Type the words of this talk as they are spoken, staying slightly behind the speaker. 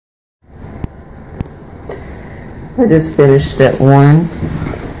I just finished step 1,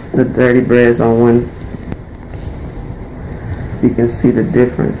 the dirty breads on one. You can see the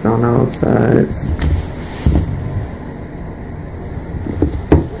difference on all sides.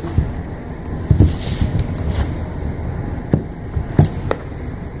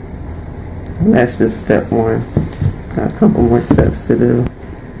 And that's just step 1. Got a couple more steps to do.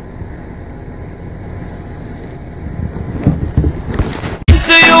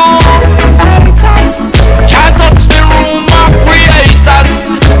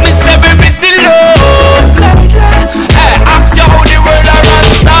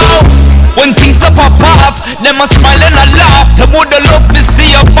 Them a smile and a laugh. The more the love me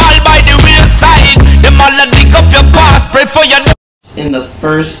see you fall by the wayside. Them all a dig up your past, pray for your. In the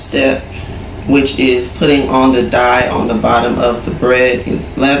first step, which is putting on the dye on the bottom of the bread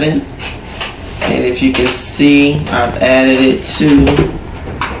leaven, and if you can see, I've added it to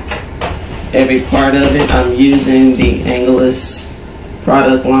every part of it. I'm using the Angelus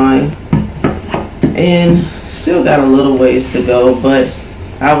product line, and still got a little ways to go, but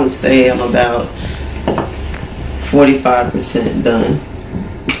I would say I'm about 45% done.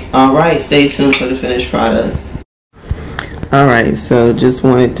 Alright, stay tuned for the finished product. Alright, so just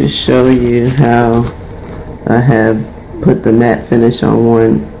wanted to show you how I have put the matte finish on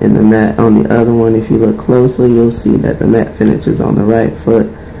one and the matte on the other one. If you look closely, you'll see that the matte finish is on the right foot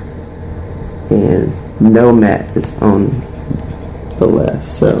and no matte is on the left.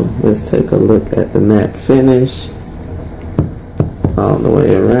 So let's take a look at the matte finish all the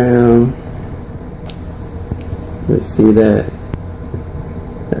way around. Let's see that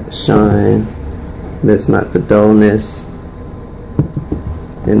shine. That's not the dullness.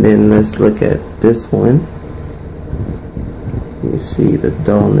 And then let's look at this one. You see the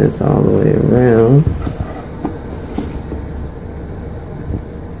dullness all the way around.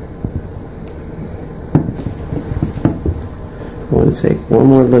 I want to take one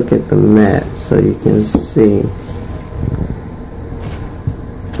more look at the matte so you can see.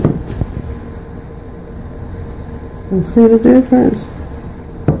 You see the difference?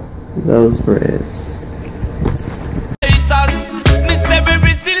 Those breads.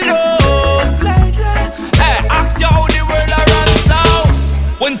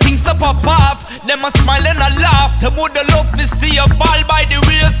 When things stop pop off, them a smile and a laugh. The more the love me see you fall by the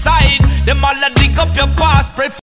wayside. Them all a dig up your past, pray